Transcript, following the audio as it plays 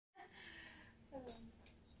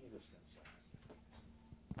just inside.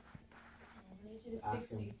 I need you to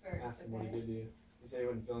 60 first. Ask him what he did to you. He said he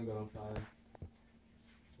wasn't feeling good on Friday.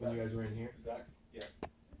 When you guys were in here? He's back? Yeah.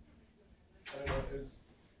 I don't know, it was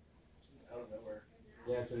out of nowhere.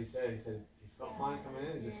 Yeah, that's what he said. He said he felt fine coming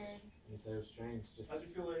in. Just he said it was strange. Just. How'd you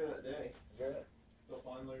feel later that day? Good. Felt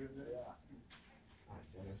fine later that day? Yeah. Alright,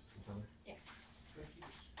 Dennis. Summer. Yeah.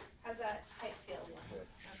 How's that height feel? Good.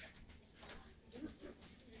 Okay.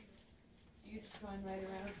 So you're just going right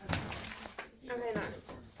around. Okay, no.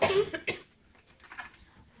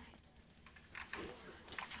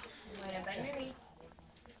 Lay it bend your knee.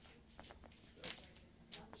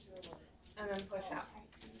 And then push out.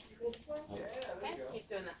 Okay, keep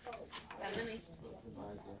doing that. Bend the knee.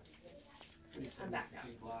 And back out.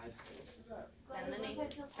 Bend the knee.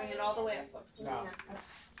 Bring it all the way up. No.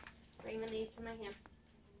 Bring the knee to my hand.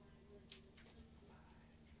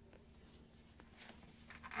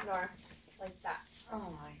 Nora, like that. Oh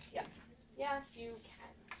my. Yeah. Yes, you can.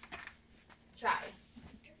 Try.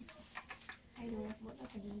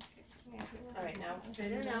 All right, now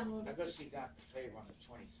straighten out. I guess she got the favor on the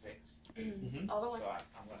 26th. All the way. So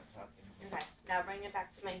I'm going to talk to him. Okay, now bring it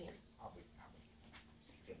back to my hand. I'll be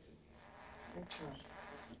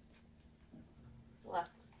Left.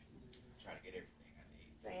 try to get everything I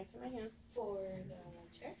need. Bring it to my hand. For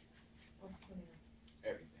the chair? Or something else?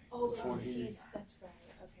 Everything. Oh, Before he's, that's right.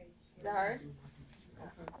 Okay. Is that hard?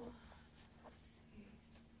 Let's see.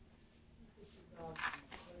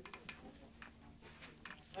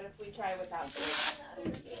 What if we try without this?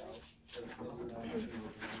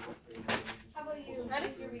 How about you? Ready?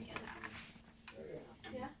 How's your weekend?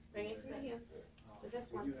 Yeah? Bring it to my hand. With this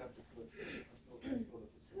one.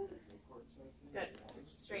 Good.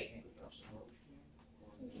 Straight.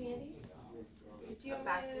 Some candy? Do you Come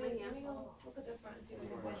back to my let hand. me go look at the front and see if I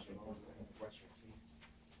can find something. Brush your teeth.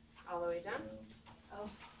 All the way down. Oh.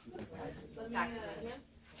 Let me, Back to my hand.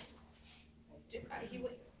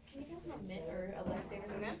 can you give him a mint or a lifesaver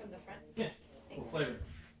from the front? Yeah. Thanks. Flavor.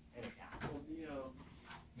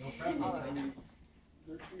 No problem. All the way down.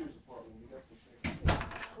 They're 2 years apart when we got this thing.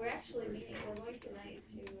 We're actually meeting, we're going tonight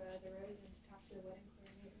to the Rosen to talk to the wedding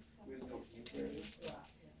coordinator. We didn't know it was there.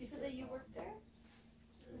 You said that you worked there?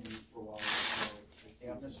 And for a while,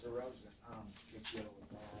 Yeah, Mr. Rosen, just get it with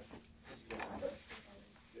that. Just get it.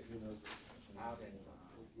 Who knows? out in,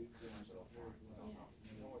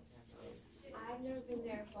 I've never been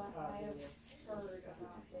there, but I have heard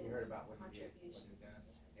about you heard his about what he did,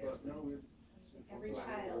 contributions. But no, we Every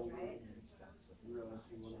child, right? realized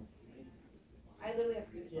he wasn't. I literally have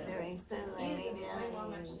goosebumps. They're still My living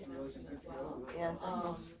mom actually knows him as well. Yes,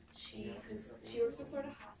 Because she works for Florida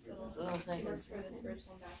Hospital. Oh, She works for the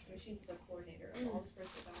spiritual ambassador. She's the coordinator of all the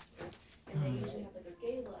spiritual ambassadors. And they usually have like a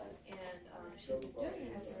gala. And she's been doing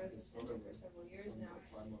it at the Rosen Center for several years now.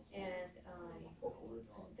 And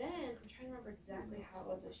then, I'm trying to remember exactly how it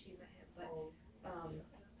was that she met him. But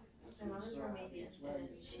my mom is Romanian. And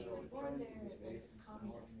she was born there. It was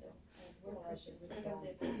communist still. And we're Christians. And so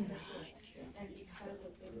they both Christian. And because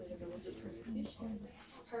of basically the religious persecution,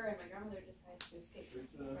 her and my grandmother decided to escape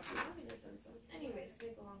from communism. So anyways, to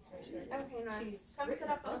make a long story short, Okay, Nora. she's Come sit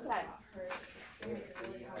up written outside. about her experience and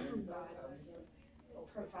really how God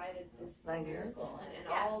provided this Like miracle and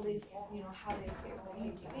all these, how they escaped from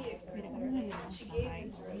the KGB, et cetera, et cetera. She gave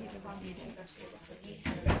Mr. Rosen a copy of actually to meet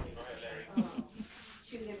her.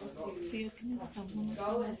 She was able to go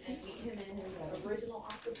and meet him in his original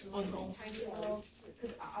office in this tiny little,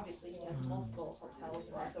 because obviously he has multiple hotels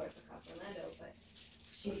and resorts across Orlando, but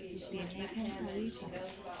she met him and she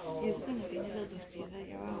knows about all of this.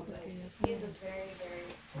 He's a very,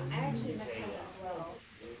 very, I actually met him as well,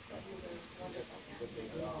 but he's a wonderful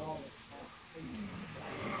man.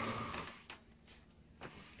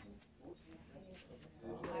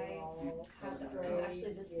 I had there was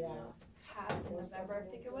actually this past November, I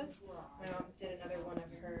think it was, my mom did another one of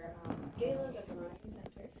her galas at the Rosen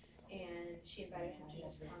Center, and she invited him to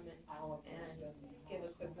just come and give a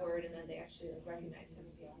quick word, and then they actually recognized him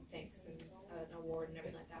and gave him thanks and an award and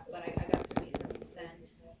everything like that. But I got to meet him then,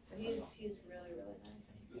 so he's really, really nice.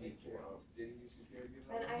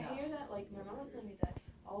 And I hear that, like, my mom was telling me that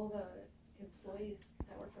all the employees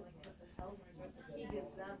that work for like his hotels and resorts, like, he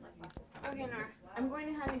gives them like lots of Okay, Nora. I'm going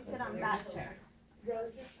to have you sit on that chair.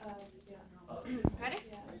 Rose, Ready?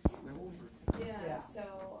 yeah, so,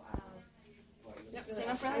 Yep, really,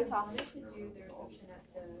 stand up really tall. I wanted to do the reception at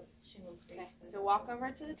the Shingle Creek. Okay, so walk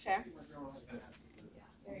over to the chair.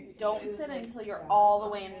 Very- Don't it was sit like until you're all the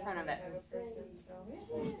way in front of it. type of person, so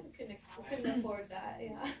we couldn't afford that,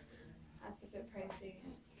 yeah. That's a bit pricey.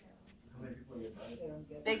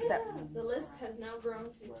 Big step. The list has now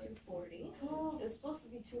grown to 240. It was supposed to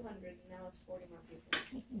be 200, and now it's 40 more people.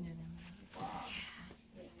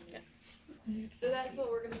 So that's what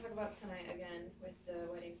we're going to talk about tonight again with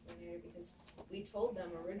the wedding coordinator, because we told them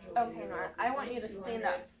originally. Okay, Nora, I want you to stand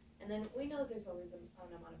up. And then we know there's always an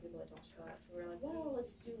amount of people that don't show up, so we're like, well,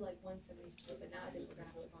 let's do like 172. But now I think we're going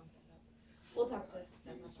to have to bump that up. We'll talk to them.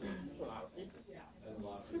 That's a lot of people.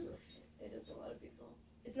 It is a lot of people.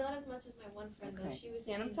 It's not as much as my one friend though. She was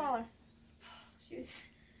Stand up saying taller. She was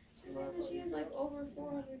saying that she has like over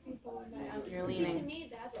 400 people in my You're See, leaning. to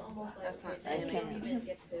me, that's almost like That's not you standing. don't even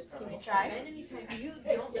get to try? spend any time. You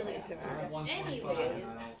don't really get to spend anyways.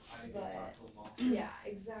 But yeah,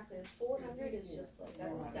 exactly. 400 is just like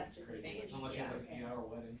that's insane. Unless you have like an 8-hour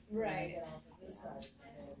wedding. Right.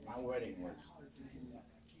 My wedding was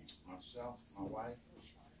myself, my wife,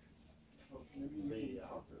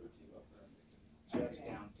 the judge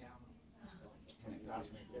downtown, and it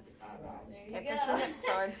cost me $55. There Okay, you push your go. hips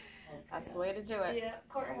forward. That's the way to do it. Yeah, And we're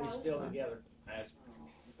courthouse. still together. That's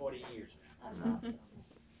 40 years now. That's awesome.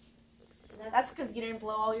 That's because you didn't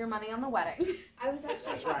blow all your money on the wedding. I was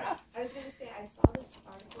actually. That's right. I was gonna say I saw this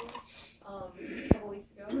article a couple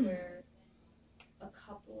weeks ago where a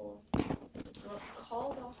couple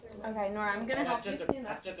called off their wedding. Okay, Nora, I'm gonna And help you stand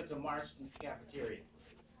I up. took it to Marston Cafeteria.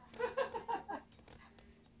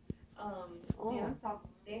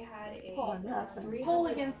 They had a Pull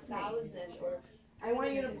against me. 300,000 or I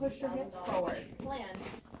want you to push your hips $350,000 forward. plan.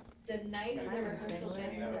 The night of the rehearsal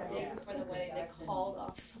dinner, the day before the wedding, they called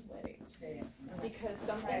off the wedding because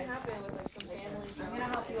something happened with like some family I'm drama.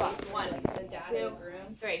 gonna help you and up. basically, 1, like, the dad 2, of the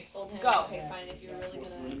groom 3. told him, Go. okay, fine, if you're really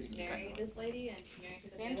gonna marry this lady and marry to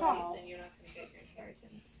the Stand family, tall. then you're not gonna get your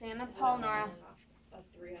inheritance. Stand up tall, Nora. A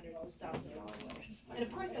 $300,000 wedding. And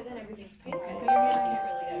of course, by then everything's paid for. Okay. You can't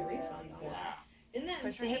really get a refund on that. Isn't that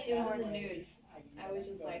Push your insane? hips It was in forward. the news. I was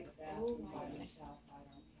just like, oh my goodness.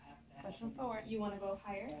 Push them forward. You want to go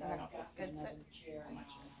higher? Good sit.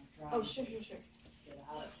 Oh, sure.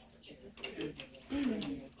 Let's check this.